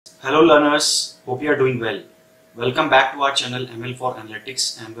Hello learners, hope you are doing well. Welcome back to our channel ML for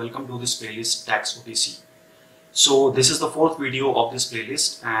Analytics and welcome to this playlist Tax OTC. So this is the fourth video of this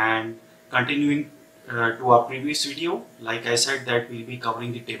playlist and continuing to our previous video, like I said that we'll be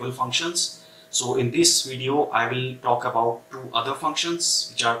covering the table functions. So in this video I will talk about two other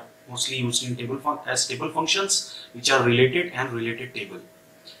functions which are mostly used in table functions, which are related and related table.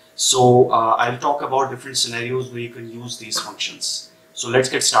 So I'll talk about different scenarios where you can use these functions. So let's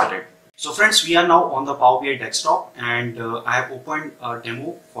get started. So friends, we are now on the Power BI desktop and I have opened a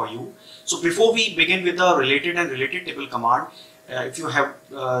demo for you. So before we begin with the related and related table command, if you have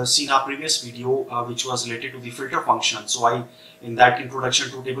seen our previous video which was related to the filter function. So in that introduction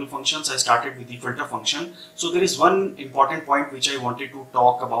to table functions, I started with the filter function. So there is one important point which I wanted to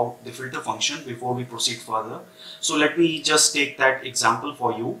talk about the filter function before we proceed further. So let me just take that example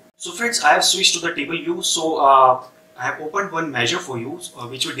for you. So friends, I have switched to the table view. So I have opened one measure for you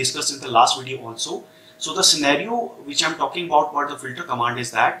which we discussed in the last video also. So the scenario which I am talking about for the filter command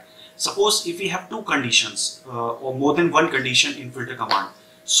is that suppose if we have two conditions or more than one condition in filter command.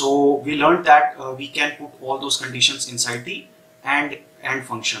 So we learned that we can put all those conditions inside the and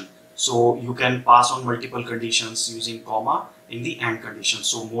function. So you can pass on multiple conditions using comma in the and condition.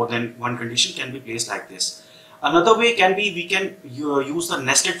 So more than one condition can be placed like this. Another way can be we can use the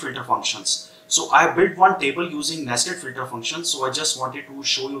nested filter functions. So I have built one table using nested filter functions. So I just wanted to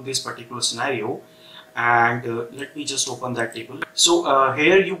show you this particular scenario and let me just open that table. So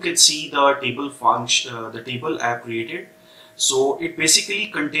here you can see the table function, the table I have created. So it basically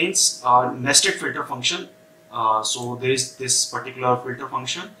contains a nested filter function. So there is this particular filter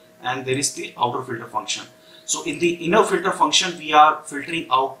function and there is the outer filter function. So in the inner filter function, we are filtering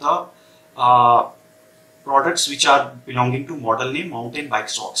out the products which are belonging to model name mountain bike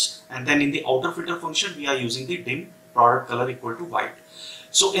socks, and then in the outer filter function we are using the dim product color equal to white.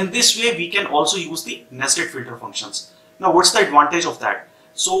 So in this way we can also use the nested filter functions. Now what's the advantage of that?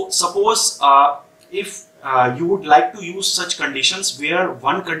 So suppose if you would like to use such conditions where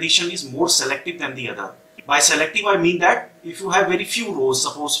one condition is more selective than the other. By selective I mean that if you have very few rows,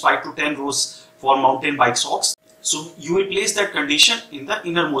 suppose 5 to 10 rows for mountain bike socks, so you will place that condition in the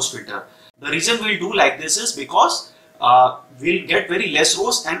innermost filter. The reason we'll do like this is because we'll get very less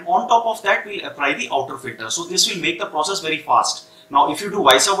rows and on top of that we'll apply the outer filter. So this will make the process very fast. Now if you do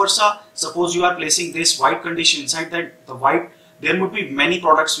vice versa, suppose you are placing this white condition inside that the white, there would be many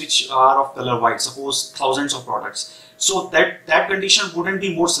products which are of color white, suppose thousands of products. So that condition wouldn't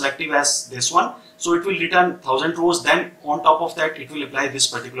be more selective as this one. So it will return 1000 rows, then on top of that it will apply this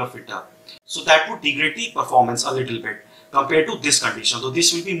particular filter. So that would degrade the performance a little bit compared to this condition. So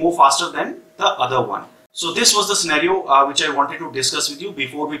this will be more faster than the other one. So this was the scenario which I wanted to discuss with you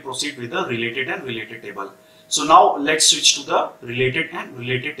before we proceed with the related and related table. So now let's switch to the related and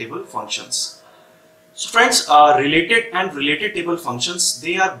related table functions. So friends, related and related table functions,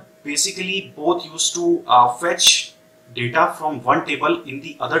 they are basically both used to fetch data from one table in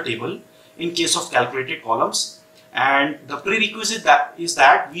the other table in case of calculated columns, and the prerequisite is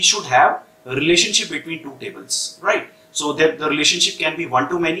that we should have a relationship between two tables, right? So that the relationship can be one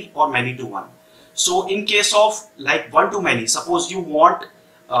to many or many to one. So in case of like one to many, suppose you want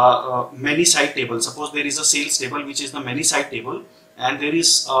many side table. Suppose there is a sales table which is the many side table and there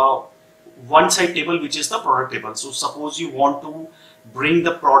is one side table which is the product table. So suppose you want to bring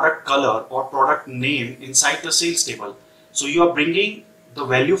the product color or product name inside the sales table. So you are bringing the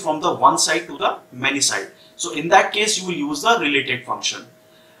value from the one side to the many side. So in that case you will use the related function.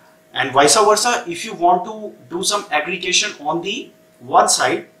 And vice versa, if you want to do some aggregation on the one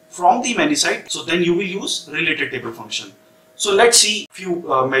side from the many side, so then you will use related table function. So let's see few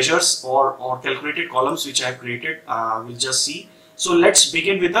measures or calculated columns which I have created. We'll just see. So let's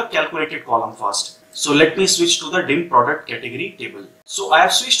begin with the calculated column first. So let me switch to the dim product category table. So I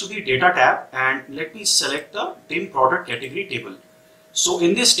have switched to the data tab and let me select the dim product category table. So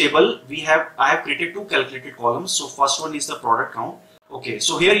in this table I have created two calculated columns. So first one is the product count. Okay,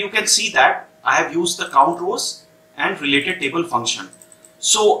 so here you can see that I have used the count rows and related table function.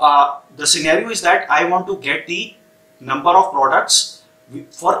 So the scenario is that I want to get the number of products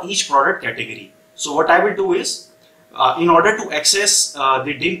for each product category. So what I will do is in order to access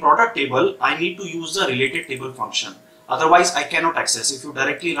the dim product table, I need to use the related table function. Otherwise I cannot access. If you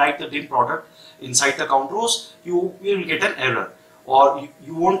directly write the dim product inside the count rows, you will get an error or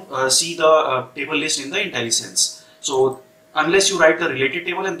you won't see the table list in the IntelliSense. So unless you write the related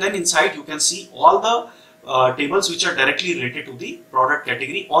table and then inside you can see all the tables which are directly related to the product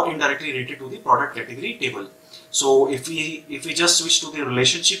category or indirectly related to the product category table. So if we just switch to the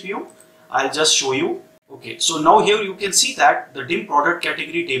relationship view, I'll just show you. Okay, so now here you can see that the dim product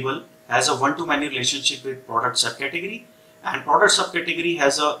category table has a one-to-many relationship with product subcategory, and product subcategory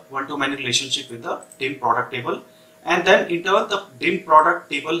has a one-to-many relationship with the dim product table, and then in turn the dim product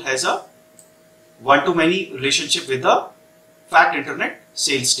table has a one-to-many relationship with the fact internet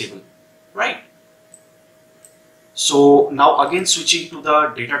sales table, right? So now again switching to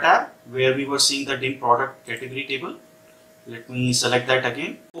the data tab where we were seeing the dim product category table. Let me select that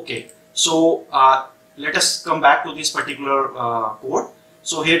again. Okay, so let us come back to this particular code.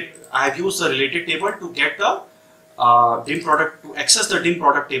 So here I have used the related table to get the dim product, to access the dim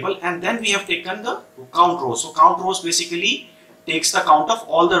product table, and then we have taken the count rows. So count rows basically takes the count of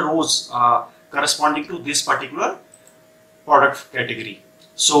all the rows corresponding to this particular product category.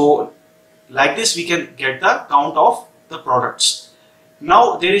 So like this we can get the count of the products.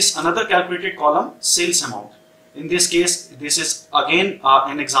 Now there is another calculated column, sales amount. In this case, this is again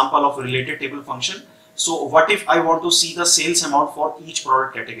an example of a related table function. So what if I want to see the sales amount for each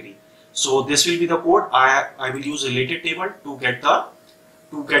product category? So this will be the code. I will use related table to get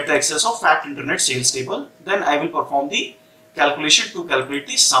the access of fact internet sales table. Then I will perform the calculation to calculate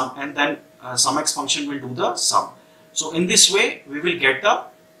the sum, and then SUMX function will do the sum. So in this way we will get the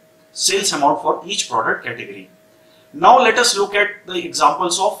sales amount for each product category. Now let us look at the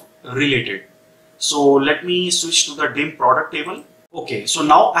examples of related. So let me switch to the dim product table. Okay, so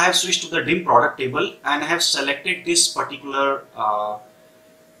now I have switched to the dim product table and I have selected this particular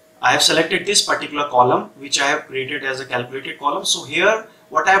column which I have created as a calculated column. So here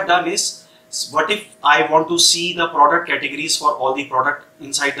what I have done is, what if I want to see the product categories for all the product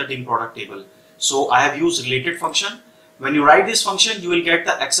inside the dim product table? So I have used related function. When you write this function, you will get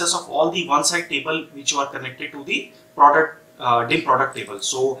the access of all the one side table which you are connected to the product dim product table.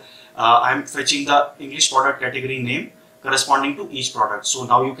 So I am fetching the English product category name corresponding to each product. So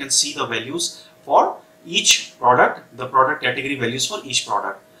now you can see the values for each product, the product category values for each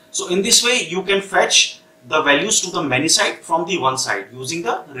product. So in this way you can fetch the values to the many side from the one side using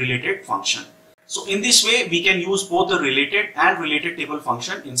the related function. So in this way we can use both the related and related table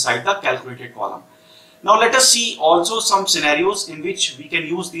function inside the calculated column. Now let us see also some scenarios in which we can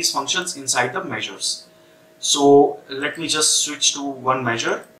use these functions inside the measures. So let me just switch to one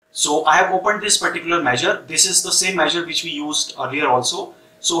measure. So I have opened this particular measure. This is the same measure which we used earlier also.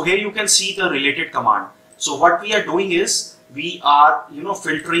 So here you can see the related command. So what we are doing is we are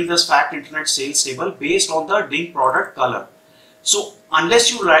filtering this fact internet sales table based on the dim product color. So unless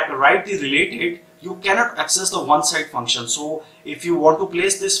you write the related, you cannot access the one side function. So if you want to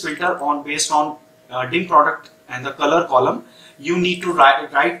place this filter on based on dim product and the color column, you need to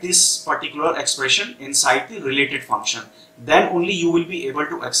write this particular expression inside the related function. Then only you will be able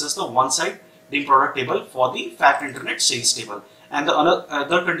to access the one side dim product table for the fact internet sales table. And the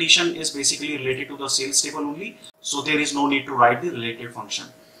other condition is basically related to the sales table only. So there is no need to write the related function.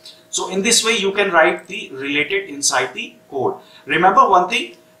 So in this way you can write the related inside the code. Remember one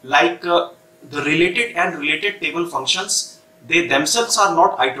thing, like the related and related table functions, they themselves are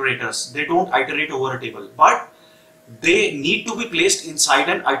not iterators. They don't iterate over a table, but they need to be placed inside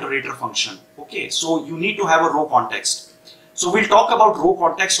an iterator function. Okay, so you need to have a row context. So we'll talk about row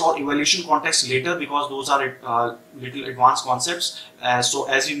context or evaluation context later, because those are little advanced concepts. So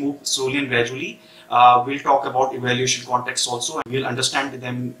as we move slowly and gradually, we'll talk about evaluation context also, and we'll understand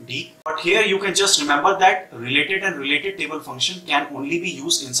them deep. But here you can just remember that related and related table function can only be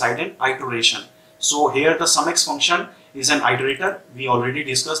used inside an iteration. So here the SUMX function is an iterator. We already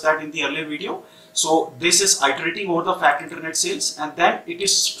discussed that in the earlier video. So this is iterating over the fact internet sales, and then it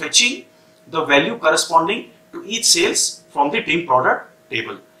is fetching the value corresponding to each sales from the dim product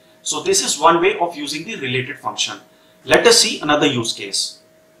table. So this is one way of using the related function. Let us see another use case.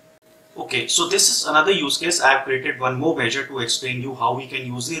 Okay, so this is another use case. I have created one more measure to explain you how we can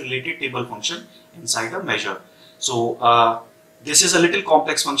use the related table function inside a measure. So this is a little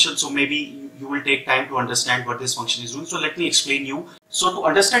complex function, so maybe you will take time to understand what this function is doing. So let me explain you. So to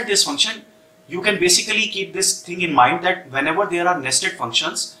understand this function, you can basically keep this thing in mind that whenever there are nested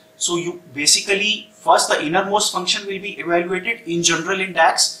functions, so you basically first the innermost function will be evaluated in general in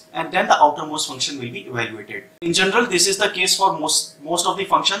DAX, and then the outermost function will be evaluated. In general, this is the case for most of the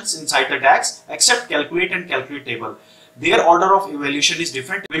functions inside the DAX except calculate and calculate table. Their order of evaluation is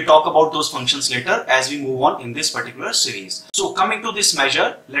different. We'll talk about those functions later as we move on in this particular series. So coming to this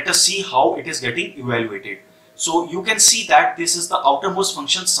measure, let us see how it is getting evaluated. So you can see that this is the outermost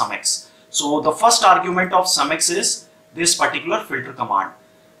function SUMX. So the first argument of SUMX is this particular filter command.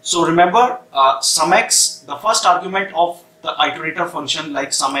 So remember, SUMX, the first argument of the iterator function like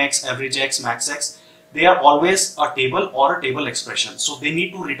SUMX, averagex, maxx, they are always a table or a table expression. So they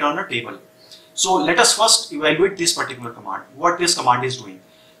need to return a table. So let us first evaluate this particular command, what this command is doing.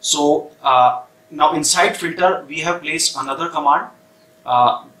 So now inside filter we have placed another command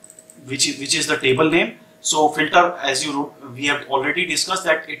which is the table name. So filter, as we have already discussed,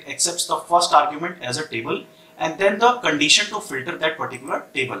 that it accepts the first argument as a table and then the condition to filter that particular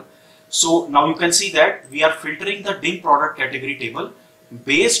table. So now you can see that we are filtering the dim product category table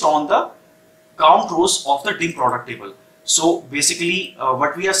based on the count rows of the dim product table. So basically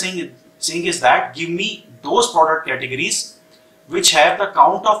what we are saying is that give me those product categories which have the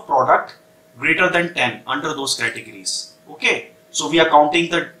count of product greater than 10 under those categories. Okay. So we are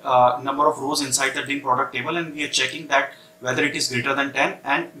counting the number of rows inside the dim product table and we are checking that whether it is greater than 10,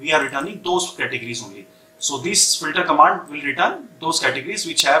 and we are returning those categories only. So this filter command will return those categories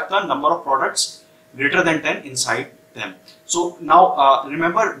which have the number of products greater than 10 inside them. So now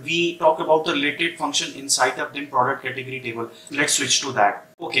remember we talked about the related function inside the dim product category table. Let's switch to that.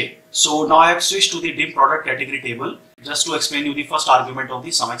 Okay, so now I have switched to the dim product category table just to explain you the first argument of the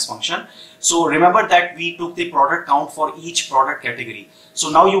SUMX function. So remember that we took the product count for each product category.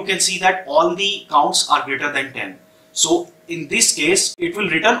 So now you can see that all the counts are greater than 10. So in this case it will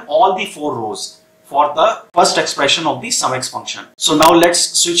return all the 4 rows for the first expression of the SUMX function. So now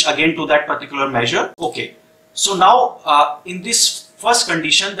let's switch again to that particular measure. Okay. So now in this first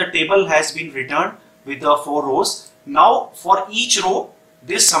condition the table has been returned with the 4 rows. Now for each row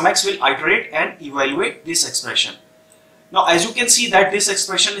this SUMX will iterate and evaluate this expression. Now as you can see that this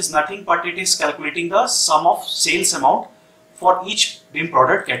expression is nothing but it is calculating the sum of sales amount for each dim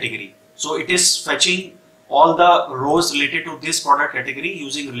product category. So it is fetching all the rows related to this product category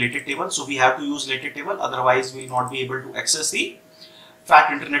using related table. So we have to use related table, otherwise we will not be able to access the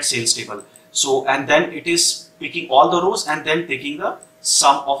fact internet sales table. So and then it is picking all the rows and then taking the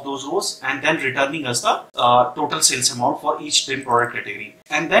sum of those rows and then returning us the total sales amount for each dim product category.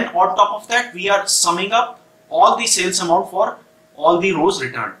 And then on top of that we are summing up all the sales amount for all the rows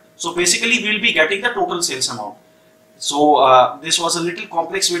returned. So basically we will be getting the total sales amount. So this was a little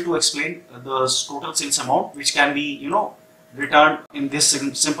complex way to explain the total sales amount, which can be returned in this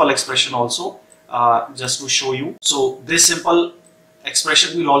simple expression also, just to show you. So this simple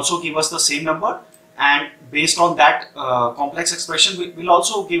expression will also give us the same number, and based on that complex expression will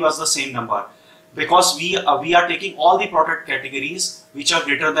also give us the same number, because we are taking all the product categories which are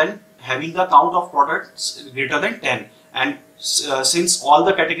greater than, having the count of products greater than 10, and since all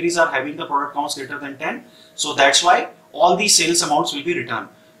the categories are having the product counts greater than 10, so that's why all the sales amounts will be returned.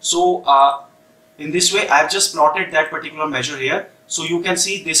 So in this way I have just plotted that particular measure here. So you can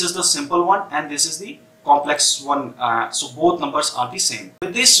see this is the simple one and this is the complex one, so both numbers are the same.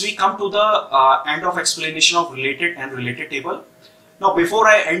 With this we come to the end of explanation of related and related table. Now before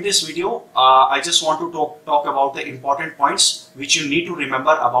I end this video, I just want to talk about the important points which you need to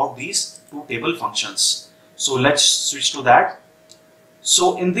remember about these two table functions. So let's switch to that.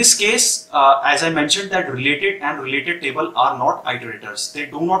 So in this case, as I mentioned, that related and related table are not iterators. They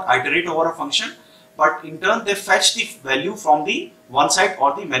do not iterate over a function, but in turn they fetch the value from the one side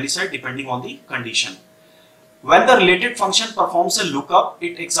or the many side depending on the condition. When the related function performs a lookup,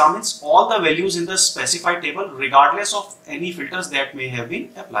 it examines all the values in the specified table regardless of any filters that may have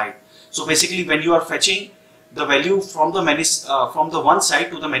been applied. So basically when you are fetching the value from the one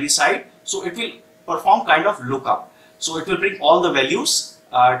side to the many side, so it will perform kind of lookup. So it will bring all the values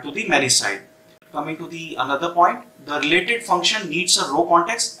to the many side. Coming to the another point, the related function needs a row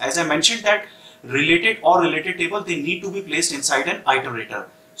context. As I mentioned that related or related table, they need to be placed inside an iterator.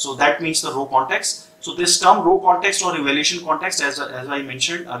 So that means the row context. So this term row context or evaluation context, as I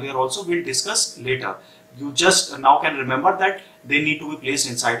mentioned earlier also, we'll discuss later. You just now can remember that they need to be placed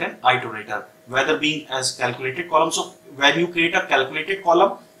inside an iterator, whether being as calculated column. So when you create a calculated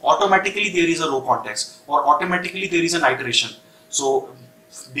column, automatically there is a row context or automatically there is an iteration. So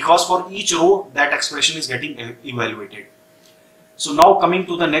because for each row that expression is getting evaluated. So now coming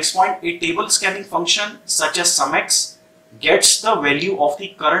to the next point, a table scanning function such as SUMX gets the value of the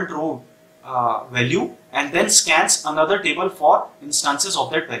current row value and then scans another table for instances of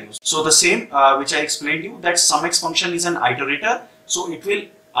that value. So the same which I explained you, that SUMX function is an iterator. So it will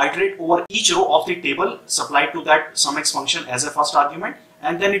iterate over each row of the table supplied to that SUMX function as a first argument,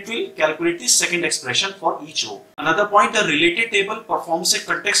 and then it will calculate the second expression for each row. Another point, the related table performs a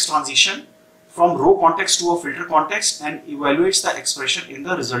context transition from row context to a filter context and evaluates the expression in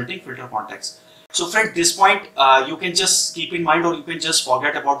the resulting filter context. So friend, this point you can just keep in mind, or you can just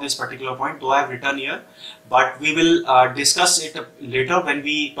forget about this particular point, though I have written here, but we will discuss it later when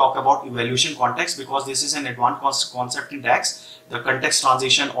we talk about evaluation context, because this is an advanced concept in DAX, the context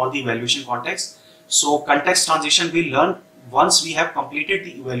transition or the evaluation context. So context transition we learn once we have completed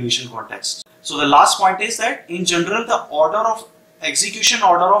the evaluation context. So the last point is that in general the execution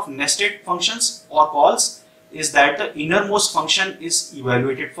order of nested functions or calls is that the innermost function is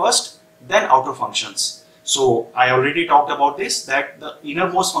evaluated first, then outer functions. So I already talked about this, that the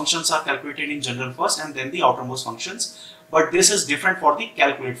innermost functions are calculated in general first and then the outermost functions, but this is different for the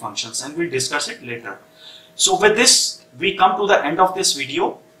calculate functions and we'll discuss it later. So with this we come to the end of this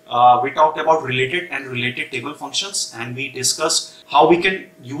video. We talked about related and related table functions and we discussed how we can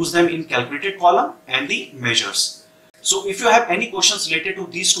use them in calculated column and the measures. So if you have any questions related to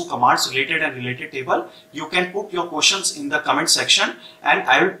these two commands, related and related table, you can put your questions in the comment section and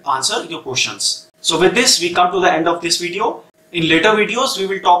I will answer your questions. So with this we come to the end of this video. In later videos we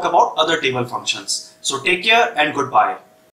will talk about other table functions. So take care and goodbye.